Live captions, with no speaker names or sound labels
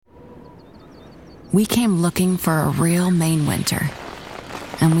We came looking for a real Maine winter,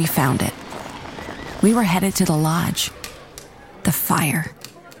 and we found it. We were headed to the lodge. The fire.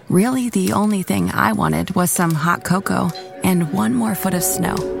 Really, the only thing I wanted was some hot cocoa and one more foot of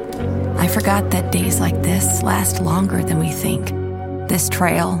snow. I forgot that days like this last longer than we think. This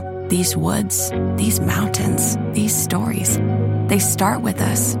trail, these woods, these mountains, these stories, they start with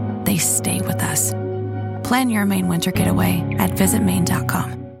us. They stay with us. Plan your Maine winter getaway at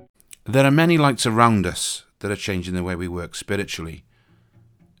visitmaine.com. There are many lights around us that are changing the way we work spiritually.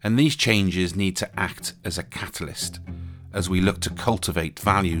 And these changes need to act as a catalyst as we look to cultivate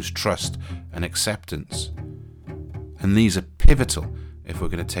values, trust and acceptance. And these are pivotal if we're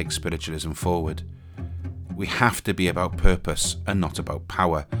going to take spiritualism forward. We have to be about purpose and not about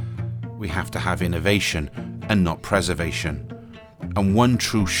power. We have to have innovation and not preservation. And one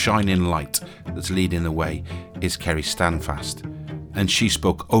true shining light that's leading the way is Kerry Standfast. And she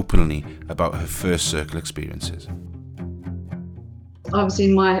spoke openly about her first circle experiences. I was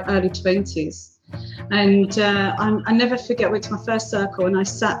in my early 20s, and I never forget, I went to my first circle and I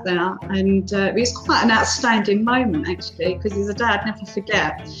sat there, and it was quite an outstanding moment actually, because as a day I'd never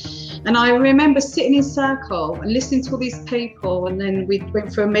forget. And I remember sitting in circle and listening to all these people, and then we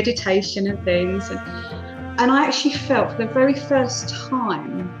went through a meditation and things, and I actually felt for the very first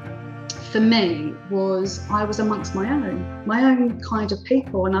time for me I was amongst my own kind of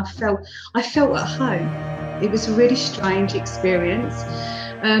people, and I felt at home. It was a really strange experience,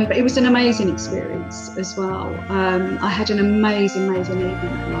 but it was an amazing experience as well. I had an amazing evening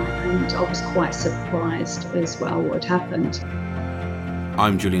that night, and I was quite surprised as well what had happened.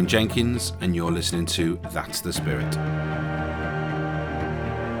 I'm Julian Jenkins, and you're listening to That's the Spirit.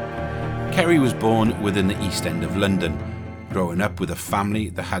 Kerry was born within the East End of London, growing up with a family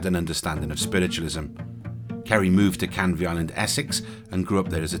that had an understanding of spiritualism. Kerry moved to Canvey Island, Essex, and grew up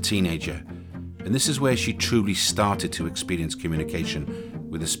there as a teenager. And this is where she truly started to experience communication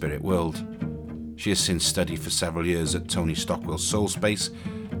with the spirit world. She has since studied for several years at Tony Stockwell's Soul Space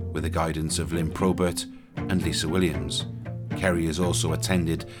with the guidance of Lynn Probert and Lisa Williams. Kerry has also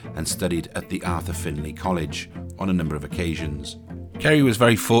attended and studied at the Arthur Findlay College on a number of occasions. Kerry was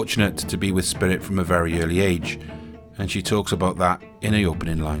very fortunate to be with spirit from a very early age, and she talks about that in her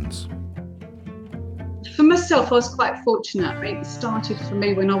opening lines. For myself, I was quite fortunate. It started for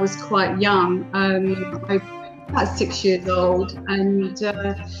me when I was quite young. I was about 6 years old, and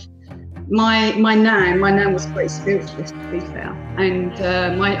my nan was quite spiritualist, to be fair. And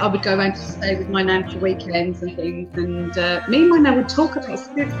I would go around to stay with my nan for weekends and things, and me and my nan would talk about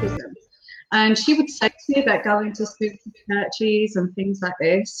spiritualism. And she would say to me about going to spiritual churches and things like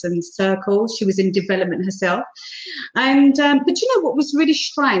this, and circles. She was in development herself. And but you know what was really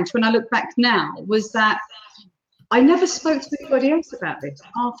strange when I look back now was that I never spoke to anybody else about this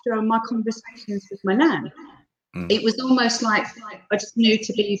after my conversations with my nan. It was almost like I just knew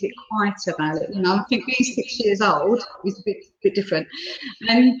to be a bit quiet about it. You know, I think being 6 years old is a bit different.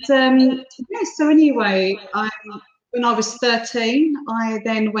 And so anyway, when I was 13, I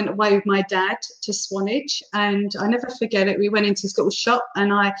then went away with my dad to Swanage, and I never forget it. We went into this little shop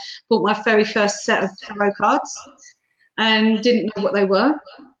and I bought my very first set of tarot cards and didn't know what they were.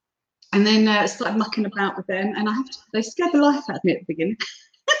 And then started mucking about with them, and they scared the life out of me at the beginning.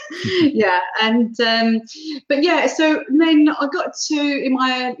 Yeah, and but yeah, so then I got to in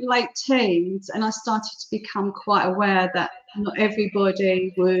my late teens, and I started to become quite aware that not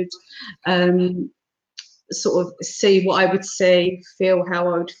everybody would sort of see what I would see, feel how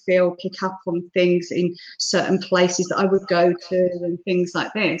I would feel, pick up on things in certain places that I would go to and things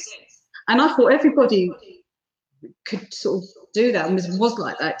like this. And I thought everybody could sort of do that and was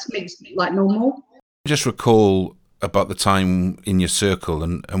like that. To me, it's like normal. Just recall about the time in your circle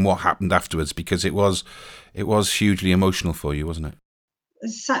and what happened afterwards, because it was hugely emotional for you, wasn't it? I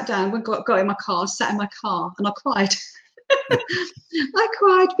sat down, got in my car, sat in my car, and I cried. I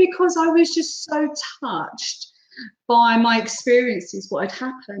cried because I was just so touched by my experiences, what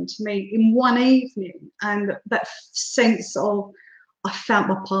had happened to me in one evening, and that sense of I found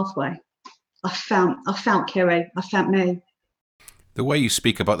my pathway. I found Kerry. I found me. The way you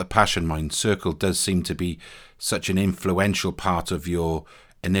speak about the Passion Mind Circle does seem to be such an influential part of your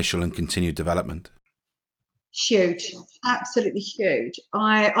initial and continued development. Huge, absolutely huge.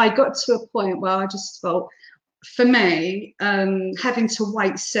 I got to a point where I just felt, for me, having to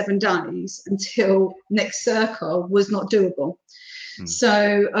wait 7 days until next circle was not doable.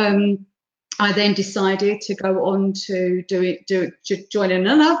 So I then decided to go on to join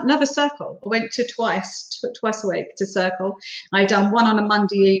another circle. I went to twice a week to circle. I done one on a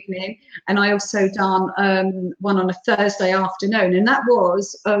Monday evening, and I also done one on a Thursday afternoon, and that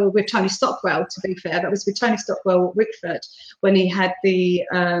was with Tony Stockwell. To be fair, that was with Tony Stockwell at Wickford when he had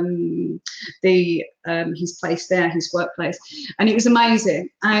his place there, his workplace, and it was amazing.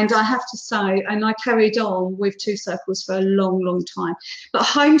 And I have to say, and I carried on with 2 circles for a long time. But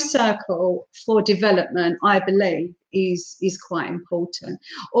home circle for development, I believe, is quite important.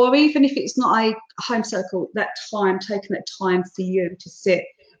 Or even if it's not a home circle, taking that time for you to sit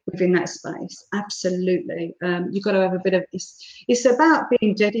within that space, absolutely. You've got to have a bit of, it's about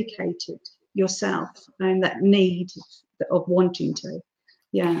being dedicated yourself and that need of wanting to,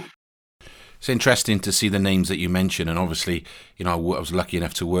 yeah. It's interesting to see the names that you mention, and obviously, I was lucky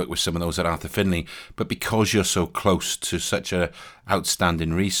enough to work with some of those at Arthur Findlay, but because you're so close to such a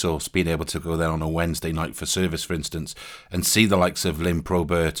outstanding resource, being able to go there on a Wednesday night for service, for instance, and see the likes of Lynn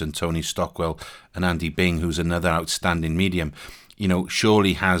Probert and Tony Stockwell and Andy Bing, who's another outstanding medium,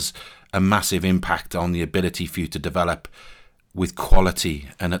 surely has a massive impact on the ability for you to develop with quality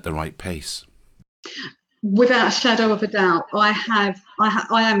and at the right pace. Without a shadow of a doubt, I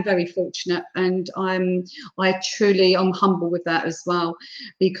am very fortunate, and I'm humble with that as well,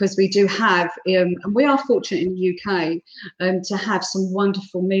 because we do have, and we are fortunate in the UK to have some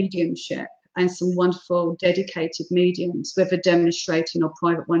wonderful mediumship and some wonderful dedicated mediums, whether demonstrating or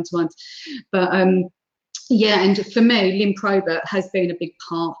private one-to-ones. But yeah, and for me, Lynn Probert has been a big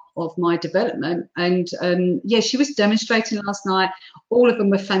part of my development. And she was demonstrating last night. All of them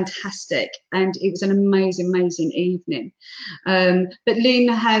were fantastic, and it was an amazing evening. But Lynn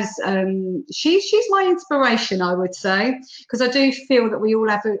has, she's my inspiration, I would say, because I do feel that we all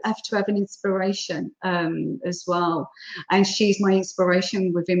have to have an inspiration as well. And she's my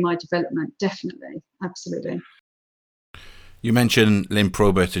inspiration within my development, definitely, absolutely. You mentioned Lynn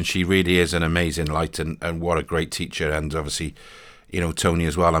Probert, and she really is an amazing light, and what a great teacher. And obviously, Tony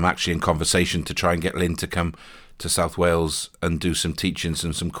as well. I'm actually in conversation to try and get Lynn to come to South Wales and do some teachings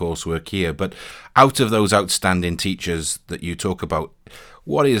and some coursework here. But out of those outstanding teachers that you talk about,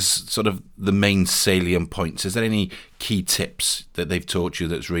 what is sort of the main salient points? Is there any key tips that they've taught you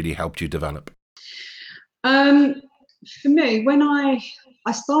that's really helped you develop? For me, when I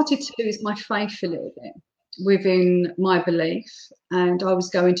started to lose my faith a little bit within my belief, and I was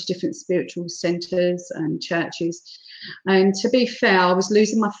going to different spiritual centres and churches, and to be fair, I was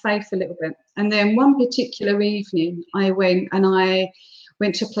losing my faith a little bit. And then one particular evening I went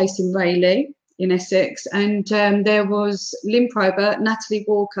to a place in Rayleigh in Essex, and there was Lynn Probert, Natalie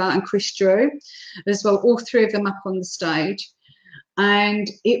Walker and Chris Drew as well, all 3 of them up on the stage. And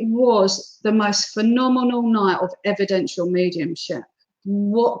it was the most phenomenal night of evidential mediumship.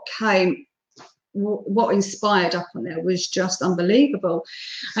 What inspired up on there was just unbelievable.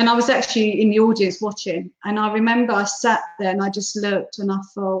 And I was actually in the audience watching, and I remember I sat there and I just looked, and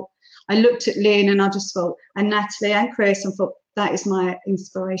I looked at Lynn, and I just thought, and Natalie and Chris, and thought, that is my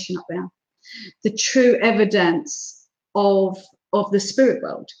inspiration up there. The true evidence of the spirit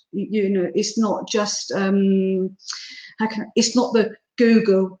world. It's not just it's not the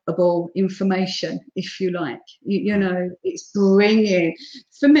Googleable information, if you like. It's bringing,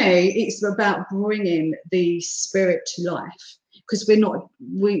 for me, it's about bringing the spirit to life, because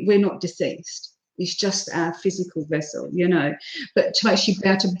we're not deceased. It's just our physical vessel, But to actually be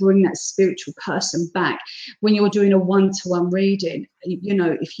able to bring that spiritual person back, when you're doing a one-to-one reading,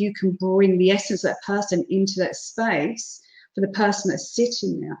 if you can bring the essence of that person into that space for the person that's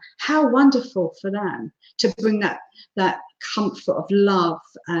sitting there, how wonderful for them to bring that comfort of love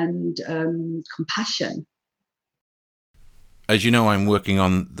and compassion. As you know, I'm working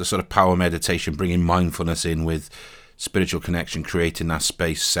on the sort of power meditation, bringing mindfulness in with spiritual connection, creating that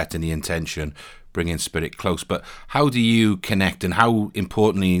space, setting the intention, bringing spirit close. But how do you connect, and how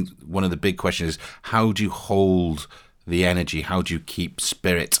importantly, one of the big questions is, how do you hold the energy? How do you keep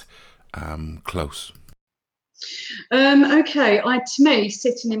spirit close? Okay, to me,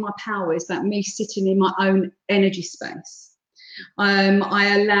 sitting in my power is about me sitting in my own energy space.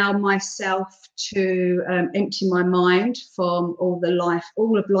 I allow myself to empty my mind from all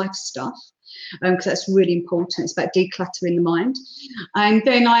of life stuff, because that's really important. It's about decluttering the mind. And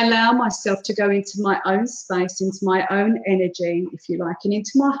then I allow myself to go into my own space, into my own energy, if you like, and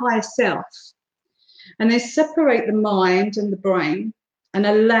into my higher self. And then separate the mind and the brain, and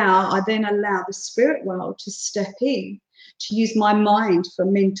I then allow the spirit world to step in, to use my mind for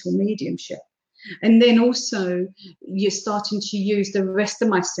mental mediumship. And then also you're starting to use the rest of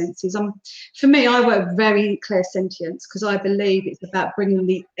my senses. For me, I work very clairsentience because I believe it's about bringing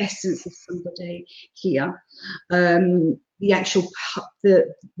the essence of somebody here, the actual,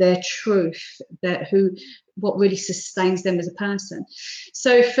 their truth, what really sustains them as a person.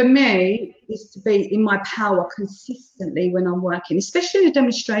 So for me, is to be in my power consistently when I'm working, especially in a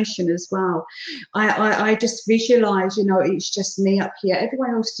demonstration as well. I just visualize, it's just me up here.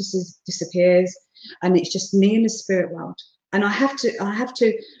 Everyone else just disappears, and it's just me in the spirit world. And I have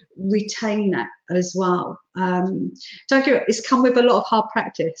to retain that as well. Don't get it, it's come with a lot of hard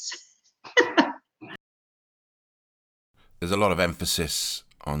practice. There's a lot of emphasis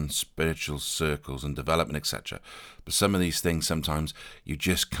on spiritual circles and development, etc. But some of these things, sometimes you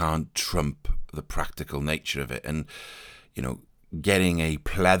just can't trump the practical nature of it. And, getting a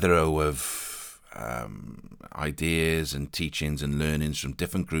plethora of ideas and teachings and learnings from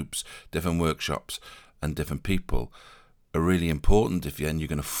different groups, different workshops and different people are really important if you're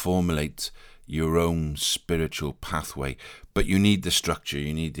going to formulate your own spiritual pathway. But you need the structure,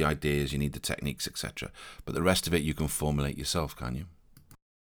 you need the ideas, you need the techniques, etc. But the rest of it you can formulate yourself, can't you?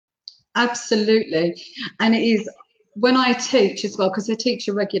 Absolutely. And it is when I teach as well, because I teach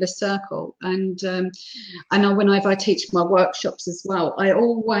a regular circle, and whenever I teach my workshops as well, I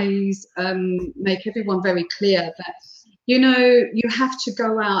always make everyone very clear that you have to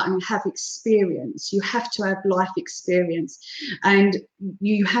go out and have experience. You have to have life experience, and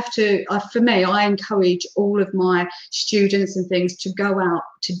you have to. For me, I encourage all of my students and things to go out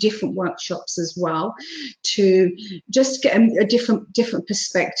to different workshops as well, to just get a different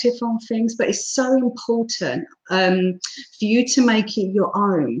perspective on things. But it's so important for you to make it your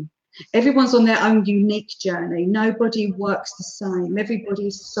own. Everyone's on their own unique journey. Nobody works the same. Everybody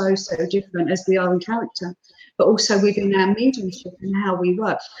is so different as we are in character, but also within our mediumship and how we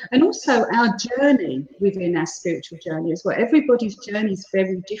work, and also our journey within our spiritual journey as well. Everybody's journey is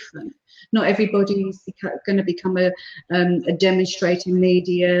very different. Not everybody is going to become a demonstrating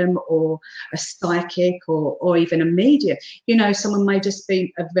medium or a psychic or even a medium. Someone may just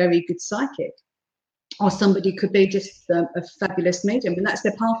be a very good psychic, or somebody could be just a fabulous medium, and that's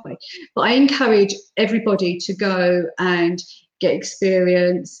their pathway. But I encourage everybody to go and get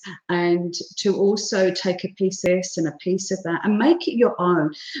experience, and to also take a piece of this and a piece of that and make it your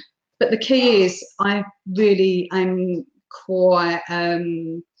own. But the key is, I really am quite, how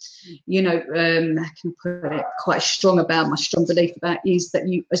can I put it, quite strong about, my strong belief about is that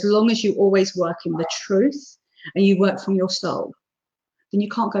as long as you always work in the truth and you work from your soul, then you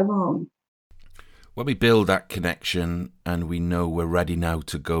can't go wrong. When we build that connection and we know we're ready now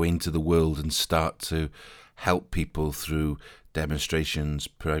to go into the world and start to help people through demonstrations,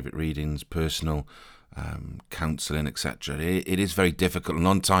 private readings, personal counselling, etc. It is very difficult, and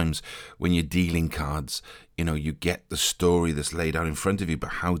on times when you're dealing cards, you get the story that's laid out in front of you, but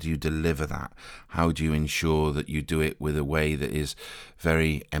how do you deliver that? How do you ensure that you do it with a way that is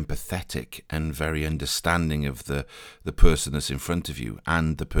very empathetic and very understanding of the person that's in front of you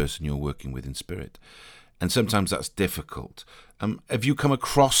and the person you're working with in spirit? And sometimes that's difficult. Have you come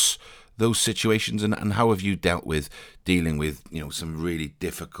across those situations, and how have you dealt with dealing with some really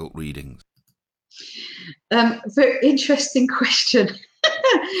difficult readings? Very interesting question.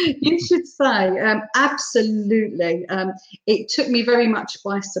 You should say. Absolutely. It took me very much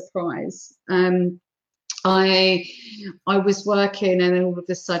by surprise. I was working, and then all of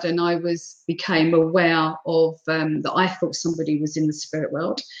a sudden I became aware of that I thought somebody was in the spirit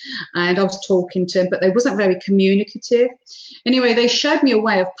world, and I was talking to them, but they wasn't very communicative. Anyway, they showed me a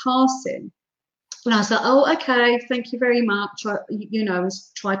way of passing. And I was like, oh, okay, thank you very much. I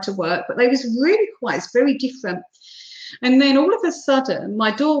tried to work, but they was really it's very different. And then all of a sudden,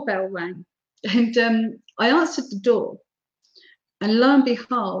 my doorbell rang, and I answered the door. And lo and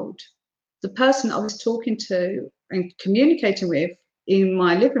behold, the person I was talking to and communicating with in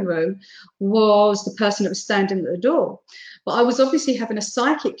my living room was the person that was standing at the door. But I was obviously having a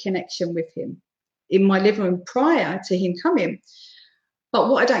psychic connection with him in my living room prior to him coming. But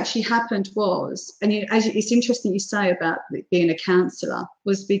what had actually happened was, and it's interesting you say about being a counsellor,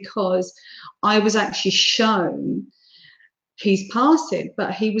 was because I was actually shown his passing,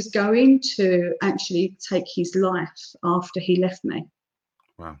 but he was going to actually take his life after he left me.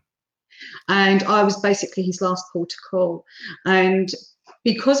 Wow. And I was basically his last port of call. And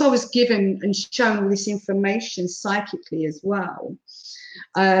because I was given and shown all this information psychically as well,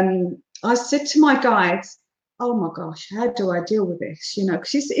 I said to my guides, oh my gosh, how do I deal with this?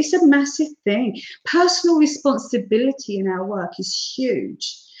 Because it's a massive thing. Personal responsibility in our work is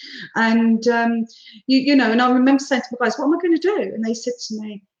huge. And, and I remember saying to my guys, what am I going to do? And they said to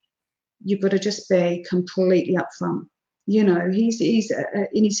me, you've got to just be completely upfront. He's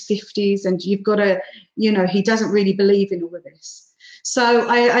in his 50s, and you've got to, he doesn't really believe in all of this. So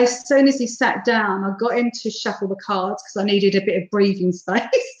I as soon as he sat down, I got him to shuffle the cards because I needed a bit of breathing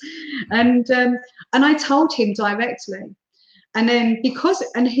space, and I told him directly. And then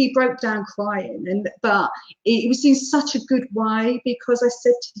he broke down crying, but it was in such a good way, because I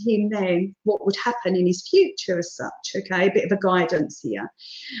said to him then what would happen in his future as such, okay, a bit of a guidance here.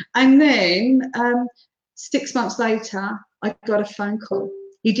 And then 6 months later, I got a phone call.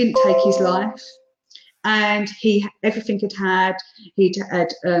 He didn't take his life, and everything he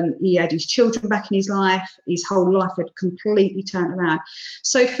had his children back in his life. His whole life had completely turned around.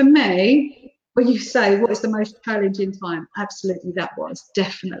 So for me, when you say what is the most challenging time, absolutely that was,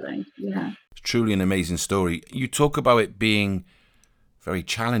 definitely, yeah. It's truly an amazing story. You talk about it being very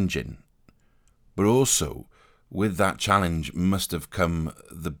challenging, but also with that challenge must have come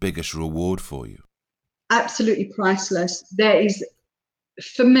the biggest reward for you. Absolutely priceless. There is,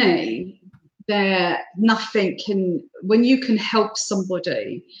 for me, nothing can, when you can help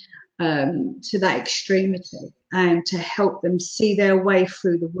somebody to that extremity and to help them see their way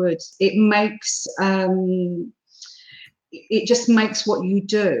through the woods, it just makes what you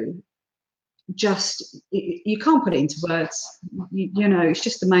do, you can't put it into words. It's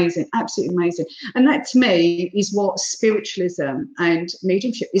just amazing, absolutely amazing. And that to me is what spiritualism and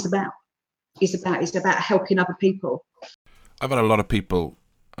mediumship is about. It's about helping other people. I've had a lot of people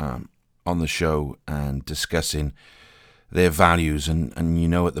on the show and discussing their values, and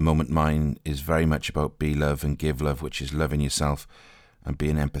at the moment mine is very much about be love and give love, which is loving yourself and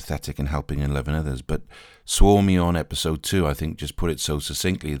being empathetic and helping and loving others. But Swarmy on episode 2, I think, just put it so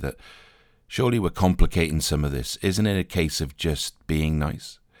succinctly that surely we're complicating some of this. Isn't it a case of just being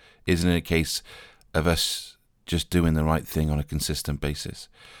nice? Isn't it a case of us just doing the right thing on a consistent basis?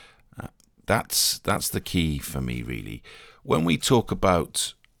 That's the key for me, really. When we talk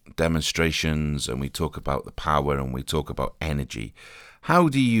about demonstrations and we talk about the power and we talk about energy, how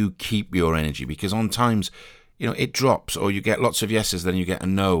do you keep your energy? Because on times, it drops, or you get lots of yeses, then you get a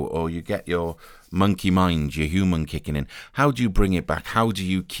no, or you get your monkey mind, your human kicking in. How do you bring it back? How do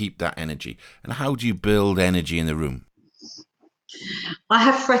you keep that energy? And how do you build energy in the room? I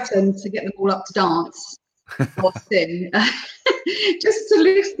have threatened to get them all up to dance or sing, just to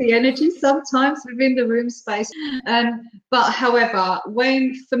lift the energy sometimes within the room space. But however,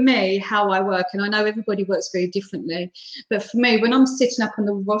 for me, how I work, and I know everybody works very differently, but for me, when I'm sitting up on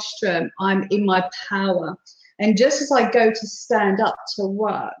the rostrum, I'm in my power. And just as I go to stand up to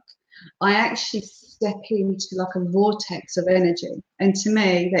work, I actually step into like a vortex of energy. And to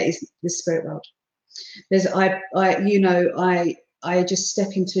me, that is the spirit world. I just step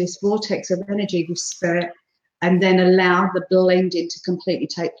into this vortex of energy with spirit, and then allow the blending to completely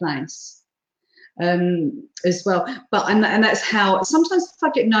take place as well. But and that's how sometimes if I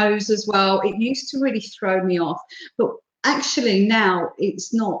get no's as well, it used to really throw me off. But actually now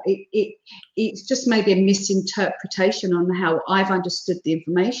it's not. It's just maybe a misinterpretation on how I've understood the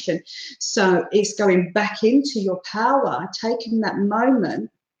information. So it's going back into your power, taking that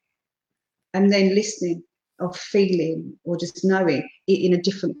moment, and then listening or feeling or just knowing it in a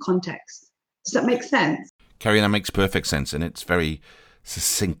different context. Does that make sense? Kerry, that makes perfect sense, and it's very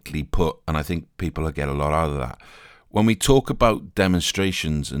succinctly put, and I think people will get a lot out of that. When we talk about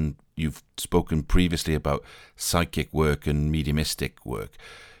demonstrations, and you've spoken previously about psychic work and mediumistic work,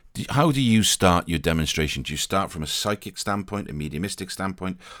 how do you start your demonstration? Do you start from a psychic standpoint, a mediumistic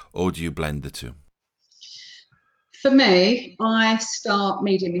standpoint, or do you blend the two? For me, I start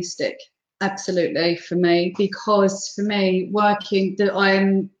mediumistic. Absolutely, for me, because for me, working that I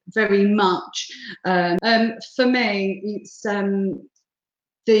am very much, for me, it's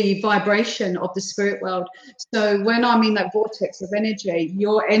the vibration of the spirit world. So when I'm in that vortex of energy,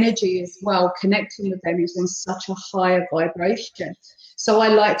 your energy as well, connecting with them is in such a higher vibration. So I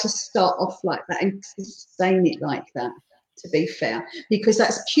like to start off like that and sustain it like that, to be fair, because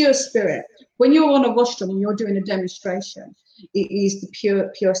that's pure spirit. When you're on a rostrum and you're doing a demonstration, it is the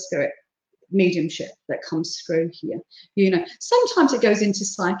pure spirit mediumship that comes through here. Sometimes it goes into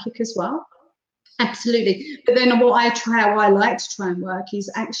psychic as well, absolutely. But then how I like to try and work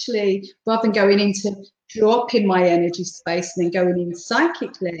is actually, rather than going into dropping my energy space and then going in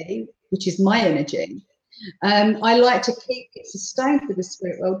psychically, which is my energy, I like to keep it sustained with the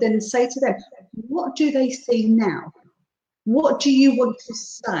spirit world, then say to them, what do they see now? What do you want to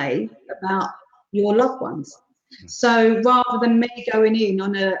say about your loved ones? So rather than me going in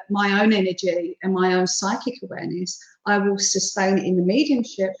on my own energy and my own psychic awareness, I will sustain it in the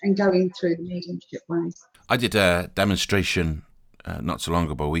mediumship and going through the mediumship ways. I did a demonstration not so long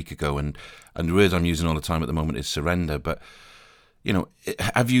ago, about a week ago, and the word I'm using all the time at the moment is surrender. But, you know,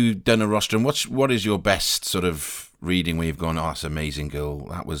 have you done a rostrum? What is your best sort of reading where you've gone, oh, that's amazing, girl,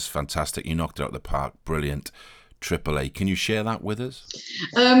 that was fantastic, you knocked it out of the park, brilliant, AAA. Can you share that with us?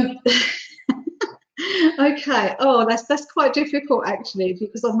 Okay. Oh, that's quite difficult actually,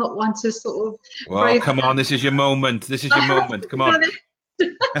 because I'm not one to sort of. Well, come on, this is your moment. Come on.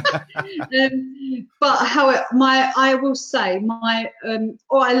 But I will say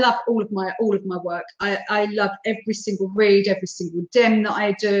I love all of my work. I love every single read, every single dem that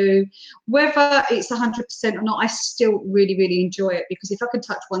I do, whether it's 100% or not. I still really, really enjoy it, because if I can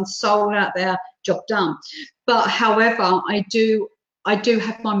touch one soul out there, job done. But however, I do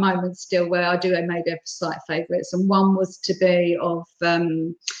have my moments still where I do make ever slight favourites, and one was to be of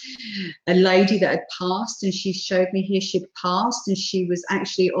a lady that had passed, and she showed me here she'd passed, and she was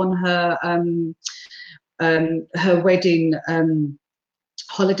actually on her wedding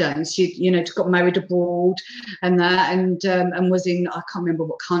holidays. She, got married abroad and that, and was in, I can't remember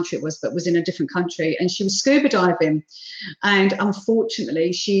what country it was, but was in a different country, and she was scuba diving, and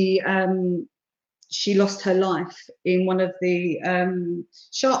unfortunately she lost her life in one of the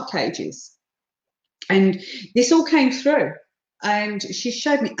shark cages. And this all came through. And she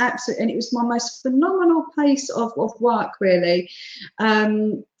showed me absolutely, and it was my most phenomenal piece of work, really,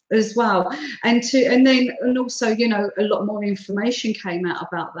 as well. And also, a lot more information came out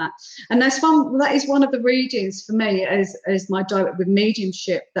about that. And that is one of the readings for me as my direct with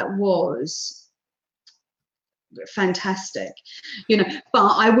mediumship that was fantastic,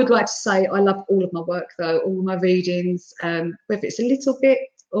 but I would like to say I love all of my work, though, all my readings, whether it's a little bit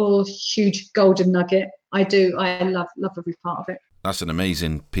or huge golden nugget. I love every part of it. That's an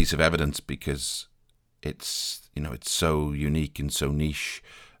amazing piece of evidence, because it's so unique and so niche,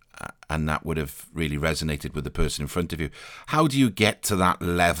 and that would have really resonated with the person in front of you. How do you get to that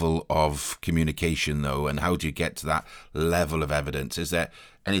level of communication, though, and how do you get to that level of evidence? Is there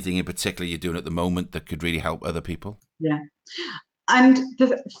anything in particular you're doing at the moment that could really help other people? Yeah, and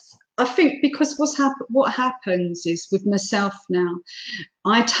I think because what happens is with myself now,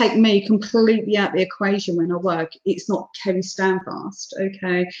 I take me completely out the equation when I work. It's not Kerry Standfast,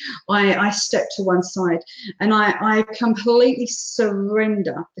 okay? I step to one side and I completely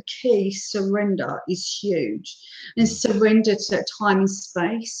surrender. The key, surrender, is huge. And surrender to time and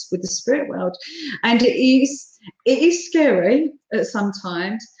space with the spirit world. And it is scary at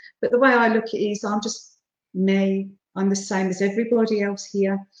sometimes, but the way I look at it is I'm just me. I'm the same as everybody else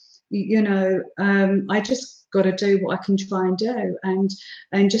here. I just got to do what I can try and do,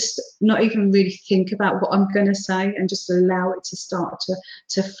 and just not even really think about what I'm going to say, and just allow it to start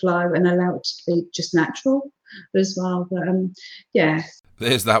to flow, and allow it to be just natural as well. But yeah.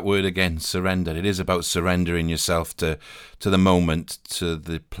 There's that word again, surrender. It is about surrendering yourself to the moment, to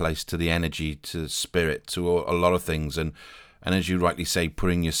the place, to the energy, to spirit, to a lot of things. And as you rightly say,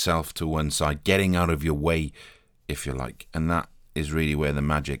 putting yourself to one side, getting out of your way, if you like. And that is really where the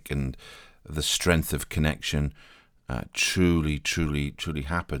magic and the strength of connection truly, truly, truly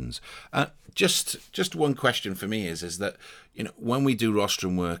happens. Just one question for me is that, when we do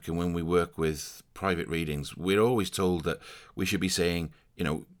rostrum work and when we work with private readings, we're always told that we should be saying,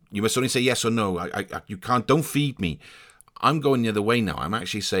 you must only say yes or no. You can't, don't feed me. I'm going the other way now. I'm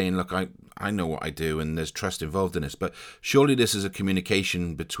actually saying, look, I know what I do, and there's trust involved in this, but surely this is a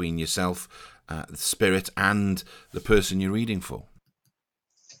communication between yourself, the spirit, and the person you're reading for.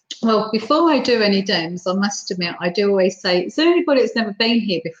 Well, before I do any dems, I must admit, I do always say, is there anybody that's never been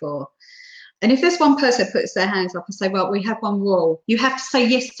here before? And if there's one person that puts their hands up and say, well, we have one rule. You have to say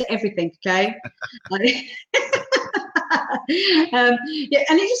yes to everything, okay? Yeah,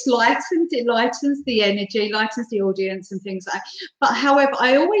 and it just lightens the energy, lightens the audience and things like that. But however,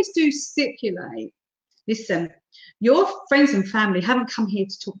 I always do stipulate, listen, your friends and family haven't come here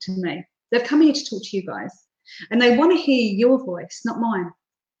to talk to me. They've come here to talk to you guys. And they want to hear your voice, not mine.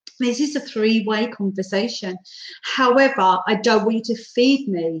 This is a three-way conversation. However, I don't want you to feed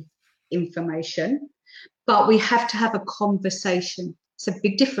me information, but we have to have a conversation. It's a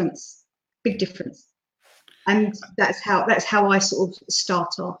big difference. And that's how I sort of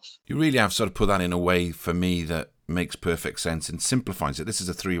start off. You really have sort of put that in a way for me that makes perfect sense and simplifies it. This is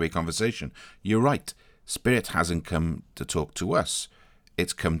a three-way conversation. You're right. Spirit hasn't come to talk to us.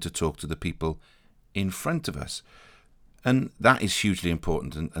 It's come to talk to the people in front of us. And that is hugely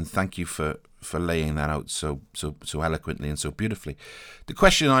important. And thank you for laying that out so eloquently and so beautifully. The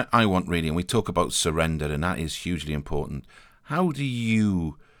question I want really, and we talk about surrender, and that is hugely important. How do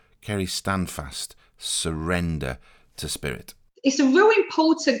you, Kerry Standfast, surrender to spirit? it's a real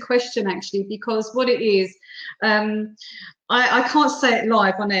important question, actually, because what it is, I can't say it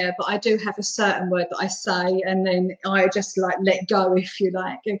live on air, but I do have a certain word that I say, and then I just like let go, if you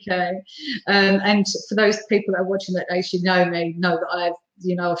like. Okay. And for those people that are watching that actually know me, know that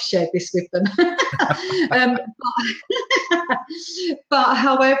I've shared this with them. But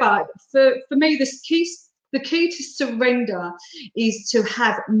however, for me, the key to surrender is to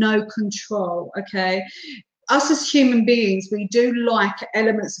have no control. Okay. Us as human beings, we do like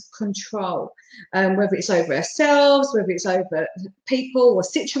elements of control, whether it's over ourselves, whether it's over people or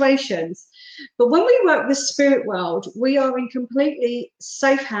situations. But when we work with the spirit world, we are in completely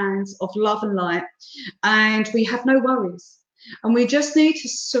safe hands of love and light, and we have no worries. And we just need to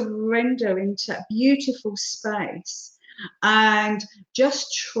surrender into a beautiful space and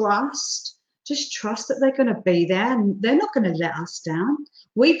just trust that they're going to be there and they're not going to let us down.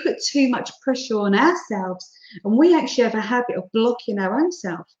 We put too much pressure on ourselves, and we actually have a habit of blocking our own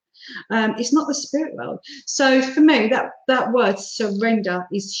self. It's not the spirit world. So for me, that word surrender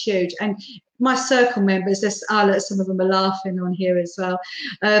is huge. And my circle members, some of them are laughing on here as well.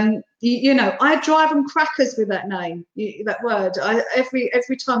 I drive them crackers with that name, that word.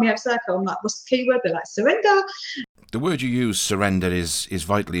 Every time we have circle, I'm like, what's the key word? They're like, surrender. The word you use, surrender, is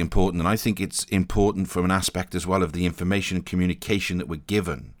vitally important, and I think it's important from an aspect as well of the information and communication that we're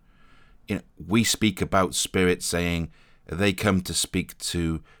given. We speak about spirit saying they come to speak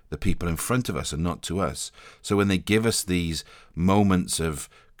to the people in front of us and not to us. So when they give us these moments of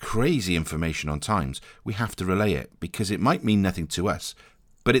crazy information on times, we have to relay it, because it might mean nothing to us,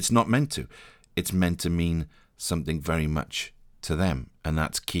 but it's not meant to. It's meant to mean something very much to them, and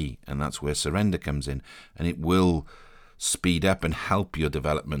that's key, and that's where surrender comes in, and it will speed up and help your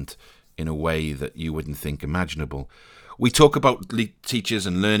development in a way that you wouldn't think imaginable. We talk about teachers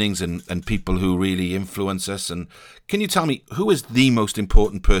and learnings and people who really influence us, and can you tell me who is the most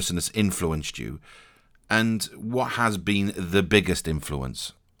important person that's influenced you, and what has been the biggest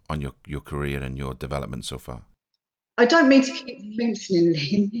influence on your career and your development so far? I don't mean to keep mentioning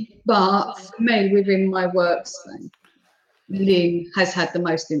Lynn, but for me, within my workspace, Lynn has had the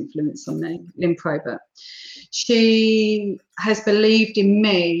most influence on me, Lynn Probert. She has believed in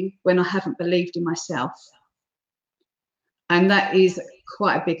me when I haven't believed in myself. And that is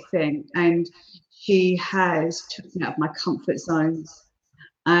quite a big thing. And she has took me out of my comfort zones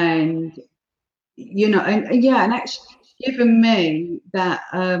and actually given me that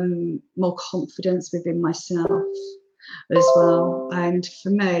more confidence within myself as well. And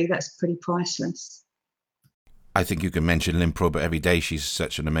for me, that's pretty priceless. I think you can mention Lynn Probert every day. She's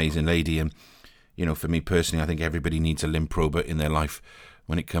such an amazing lady. And, for me personally, I think everybody needs a Lynn Probert in their life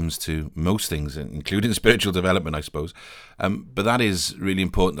when it comes to most things, including spiritual development, I suppose. But that is really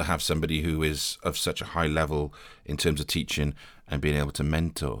important, to have somebody who is of such a high level in terms of teaching and being able to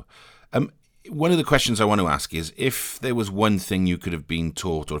mentor. One of the questions I want to ask is, if there was one thing you could have been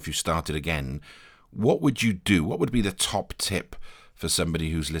taught, or if you started again, what would you do? What would be the top tip for somebody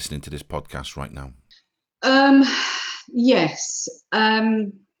who's listening to this podcast right now? Yes.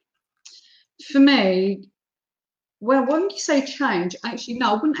 For me, well, when you say change, actually,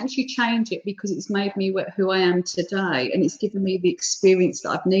 no, I wouldn't actually change it, because it's made me who I am today, and it's given me the experience that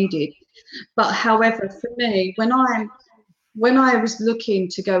I've needed. But however, for me, when I was looking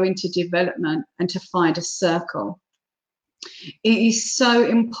to go into development and to find a circle, it is so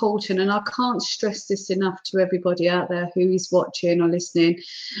important, and I can't stress this enough to everybody out there who is watching or listening,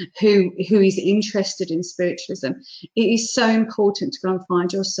 who is interested in spiritualism. It is so important to go and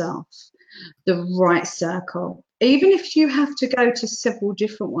find yourself the right circle. Even if you have to go to several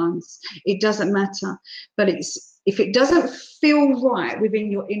different ones, it doesn't matter. But if it doesn't feel right within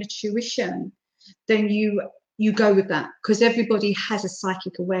your intuition, then you go with that, because everybody has a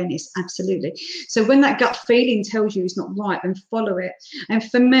psychic awareness, absolutely. So when that gut feeling tells you it's not right, then follow it. And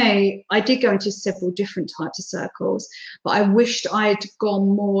for me, I did go into several different types of circles, but I wished I'd gone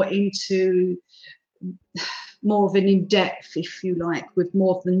more into more of an in-depth, if you like, with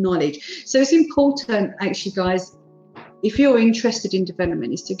more of the knowledge. So it's important, actually, guys, if you're interested in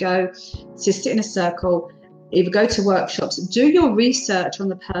development, is to sit in a circle, either go to workshops, do your research on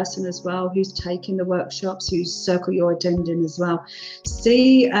the person as well who's taking the workshops, whose circle you're attending as well.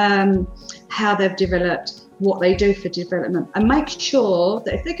 See how they've developed, what they do for development, and make sure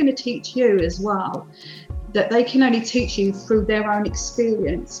that if they're going to teach you as well, that they can only teach you through their own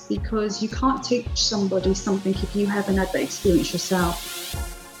experience, because you can't teach somebody something if you haven't had that experience yourself.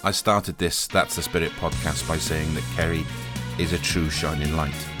 I started this That's the Spirit podcast by saying that Kerry is a true shining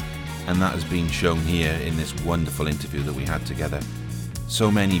light. And that has been shown here in this wonderful interview that we had together. So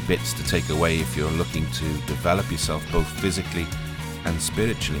many bits to take away if you're looking to develop yourself both physically and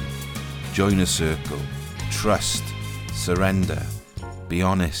spiritually. Join a circle, trust, surrender, be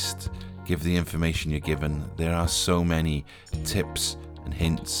honest, give the information you're given. There are so many tips and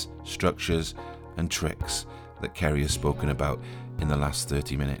hints, structures and tricks that Kerry has spoken about in the last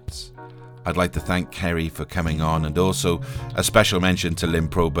 30 minutes. I'd like to thank Kerry for coming on, and also a special mention to Lynn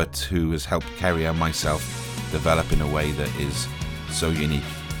Probert, who has helped Kerry and myself develop in a way that is so unique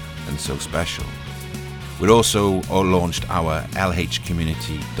and so special. We're also all launched our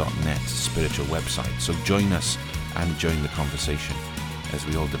lhcommunity.net spiritual website, so join us and join the conversation as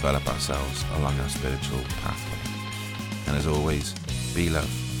we all develop ourselves along our spiritual pathway. And as always, be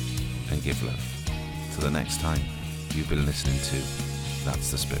love and give love. Till the next time, you've been listening to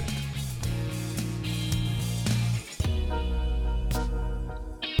That's the Spirit.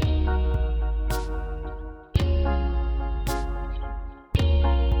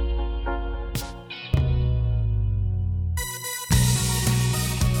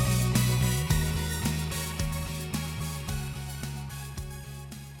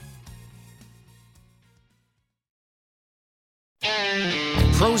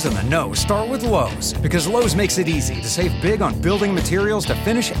 Pros in the know start with Lowe's, because Lowe's makes it easy to save big on building materials to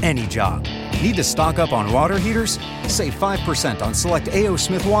finish any job. Need to stock up on water heaters? Save 5% on select A.O.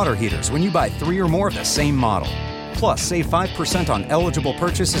 Smith water heaters when you buy 3 or more of the same model. Plus, save 5% on eligible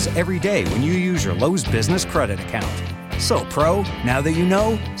purchases every day when you use your Lowe's Business Credit account. So, Pro, now that you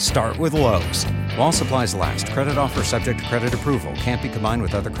know, start with Lowe's. While supplies last, credit offer subject to credit approval. Can't be combined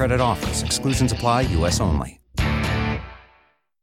with other credit offers. Exclusions apply, U.S. only.